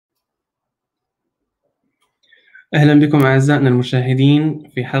أهلا بكم أعزائنا المشاهدين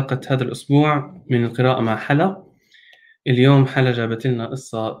في حلقة هذا الأسبوع من القراءة مع حلا. اليوم حلا جابت لنا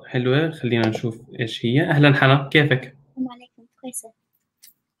قصة حلوة، خلينا نشوف إيش هي. أهلا حلا، كيفك؟ السلام عليكم، كويسة.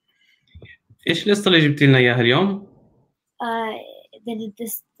 إيش القصة اللي جبتي لنا إياها اليوم؟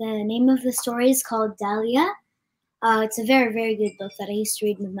 The name of the story is called Dahlia. It's a very, very good book that I used to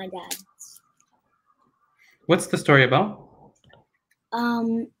read with my dad. What's the story about?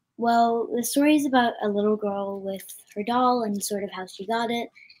 Well, the story is about a little girl with her doll and sort of how she got it.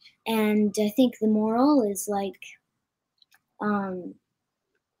 And I think the moral is like, um,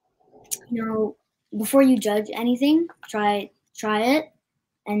 before you judge anything, try it,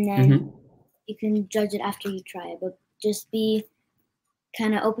 and then you can judge it after you try it. But just be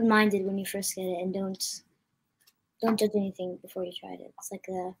kind of open-minded when you first get it, and don't judge anything before you try it. It's like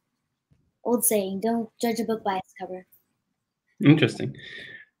a old saying, don't judge a book by its cover. Interesting.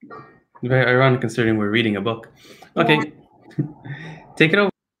 Very ironic considering we're reading a book. Okay, Yeah. take it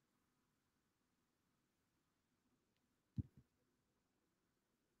over.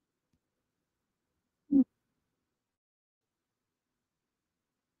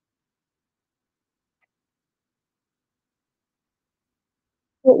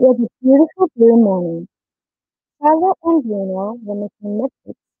 It was a beautiful blue morning. Charlotte and Bruno were making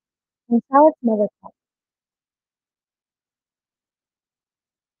mistakes, and Charlotte's mother called.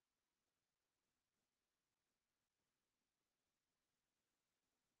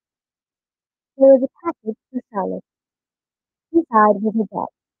 There was a package for Charlotte. Inside was a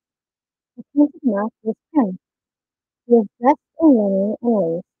doll. The painted mouth was Ken. He was dressed in linen and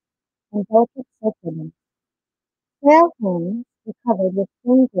lace and delicate silk ribbons. Frail hands were covered with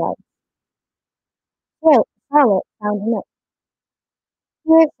thin gloves. Charlotte found a note.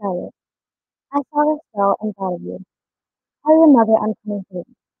 Dear Charlotte, I saw this doll and thought of you. Tell your mother I'm coming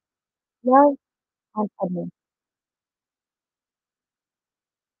home. Love, Aunt Edna.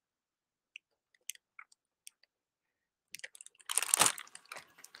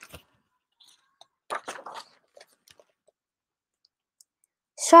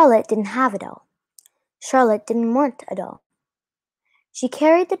 Charlotte didn't have a doll. Charlotte didn't want a doll. She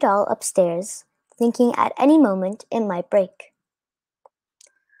carried the doll upstairs, thinking at any moment it might break.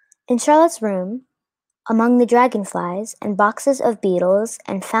 In Charlotte's room, among the dragonflies and boxes of beetles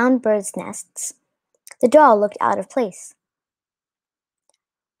and found birds' nests, the doll looked out of place.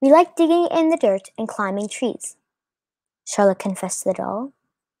 We like digging in the dirt and climbing trees, Charlotte confessed to the doll.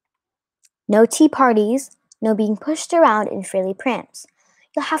 No tea parties, no being pushed around in frilly prams.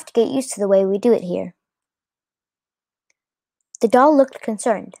 You'll have to get used to the way we do it here. The doll looked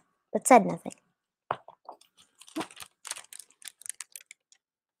concerned, but said nothing.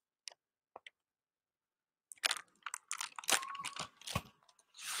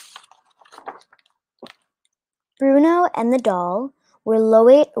 Bruno and the doll were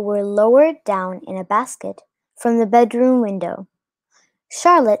lowered down in a basket from the bedroom window.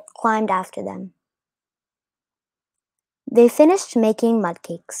 Charlotte climbed after them. They finished making mud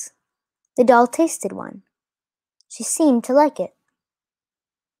cakes. The doll tasted one. She seemed to like it.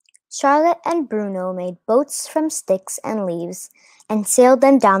 Charlotte and Bruno made boats from sticks and leaves and sailed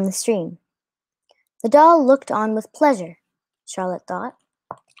them down the stream. The doll looked on with pleasure, Charlotte thought.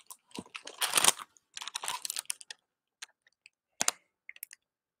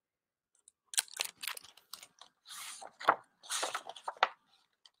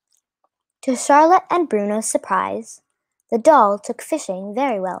 To Charlotte and Bruno's surprise, the doll took fishing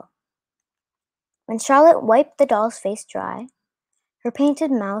very well. When Charlotte wiped the doll's face dry, her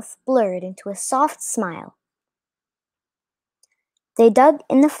painted mouth blurred into a soft smile. They dug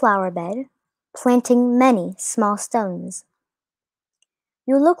in the flower bed, planting many small stones.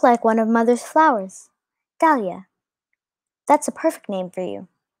 You look like one of Mother's flowers, Dahlia. That's a perfect name for you.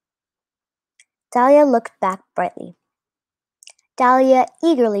 Dahlia looked back brightly. Dahlia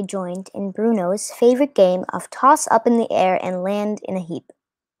eagerly joined in Bruno's favorite game of toss up in the air and land in a heap.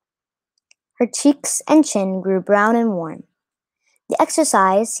 Her cheeks and chin grew brown and warm. The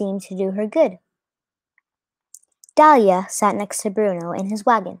exercise seemed to do her good. Dahlia sat next to Bruno in his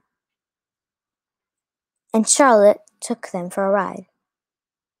wagon, and Charlotte took them for a ride.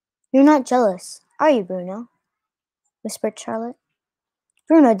 You're not jealous, are you, Bruno? Whispered Charlotte.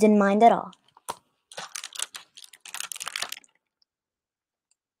 Bruno didn't mind at all.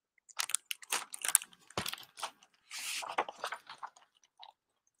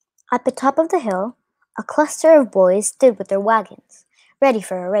 At the top of the hill, a cluster of boys stood with their wagons, ready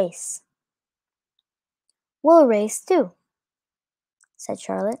for a race. We'll race too, said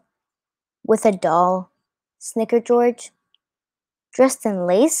Charlotte. With a doll, snickered George. Dressed in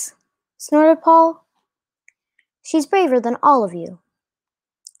lace? Snorted Paul. She's braver than all of you,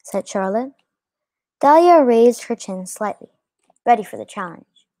 said Charlotte. Dahlia raised her chin slightly, ready for the challenge.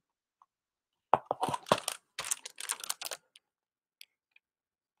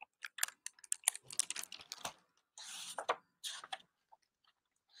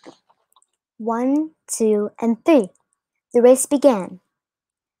 One, two, and three. The race began.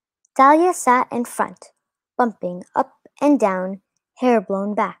 Dahlia sat in front, bumping up and down, hair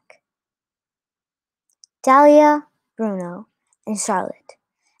blown back. Dahlia, Bruno, and Charlotte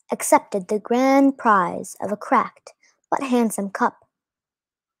accepted the grand prize of a cracked but handsome cup.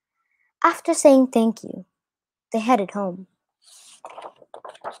 After saying thank you, they headed home.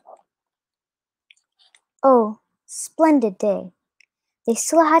 Oh, splendid day. They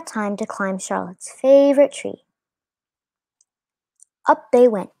still had time to climb Charlotte's favorite tree. Up they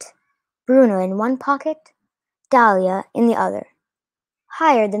went, Bruno in one pocket, Dahlia in the other,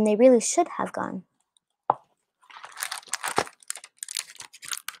 higher than they really should have gone.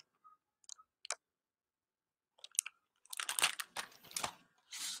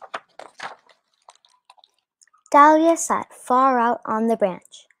 Dahlia sat far out on the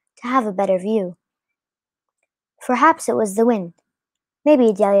branch to have a better view. Perhaps it was the wind.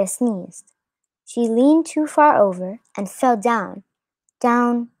 Maybe Dahlia sneezed. She leaned too far over and fell down,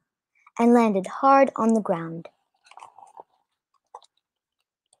 and landed hard on the ground.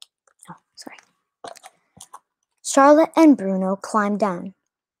 Charlotte and Bruno climbed down.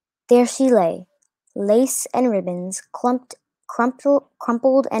 There she lay, lace and ribbons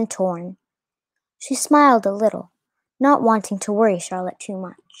crumpled and torn. She smiled a little, not wanting to worry Charlotte too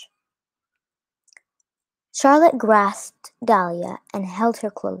much. Charlotte grasped Dahlia and held her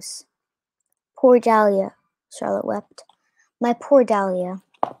close. Poor Dahlia, Charlotte wept. My poor Dahlia.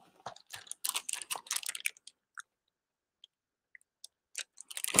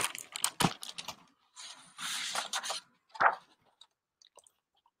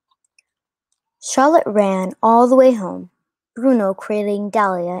 Charlotte ran all the way home, Bruno cradling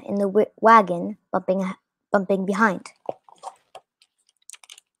Dahlia in the wagon, bumping behind.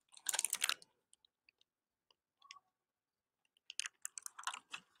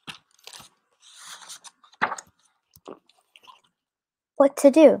 What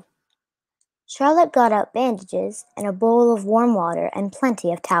to do? Charlotte got out bandages and a bowl of warm water and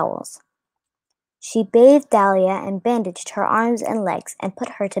plenty of towels. She bathed Dahlia and bandaged her arms and legs and put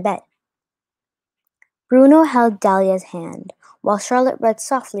her to bed. Bruno held Dahlia's hand while Charlotte read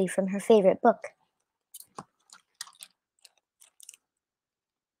softly from her favorite book.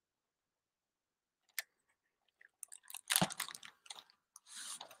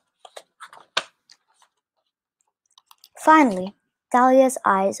 Finally, Dahlia's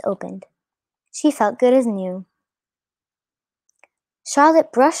eyes opened. She felt good as new.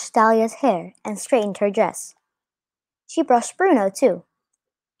 Charlotte brushed Dahlia's hair and straightened her dress. She brushed Bruno too.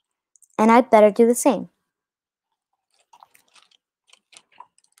 And I'd better do the same.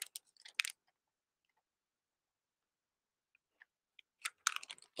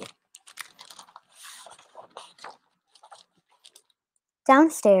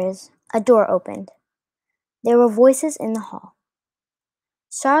 Downstairs, a door opened. There were voices in the hall.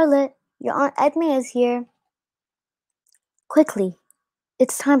 Charlotte, your Aunt Edme is here. Quickly,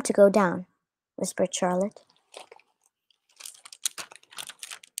 it's time to go down, whispered Charlotte.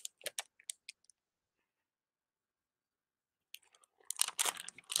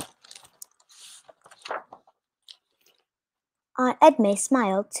 Aunt Edme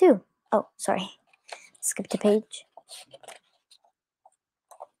smiled too. Oh, sorry. Skipped a page.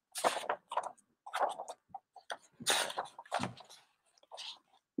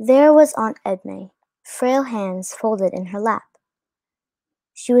 There was Aunt Edme, frail hands folded in her lap.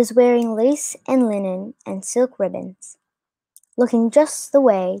 She was wearing lace and linen and silk ribbons, looking just the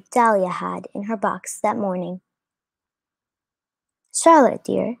way Dahlia had in her box that morning. Charlotte,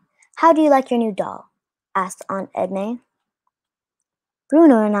 dear, how do you like your new doll? Asked Aunt Edme.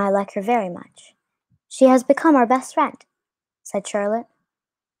 Bruno and I like her very much. She has become our best friend, said Charlotte.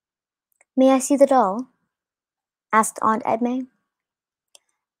 May I see the doll? Asked Aunt Edme.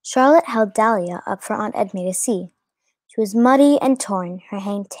 Charlotte held Dahlia up for Aunt Edme to see. She was muddy and torn, her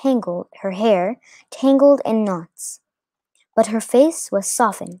hair tangled in knots, but her face was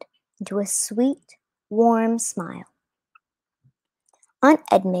softened into a sweet, warm smile. Aunt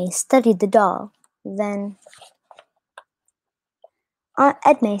Edme studied the doll, then Aunt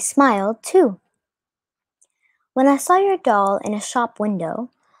Edme smiled too. When I saw your doll in a shop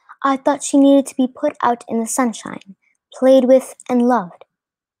window, I thought she needed to be put out in the sunshine, played with and loved.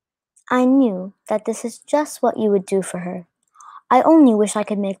 I knew that this is just what you would do for her. I only wish I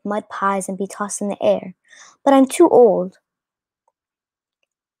could make mud pies and be tossed in the air, but I'm too old.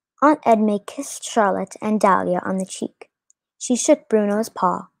 Aunt Edme kissed Charlotte and Dahlia on the cheek. She shook Bruno's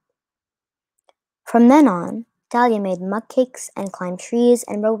paw. From then on, Dahlia made mug cakes and climbed trees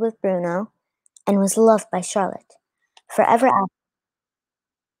and rode with Bruno and was loved by Charlotte. Forever after.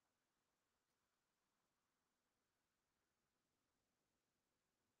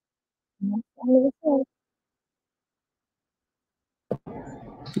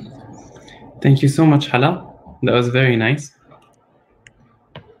 Thank you so much, Hala. That was very nice.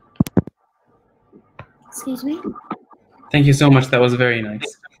 Excuse me? Thank you so much. That was very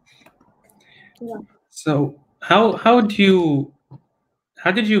nice. Yeah. So, how did you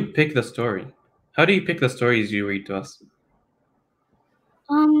pick the story? How do you pick the stories you read to us?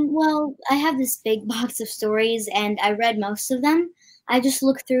 Well, I have this big box of stories, and I read most of them. I just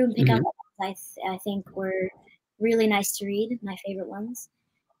look through and pick out the ones I think were really nice to read, my favorite ones,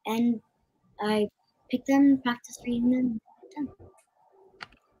 and I pick them, practice reading them.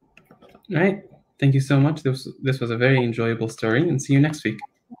 All right. Thank you so much. This was a very enjoyable story, and see you next week.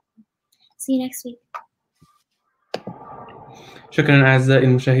 See you next week. شكرا أعزائي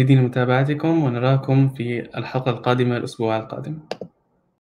المشاهدين لمتابعتكم، ونراكم في الحلقة القادمة الأسبوع القادم.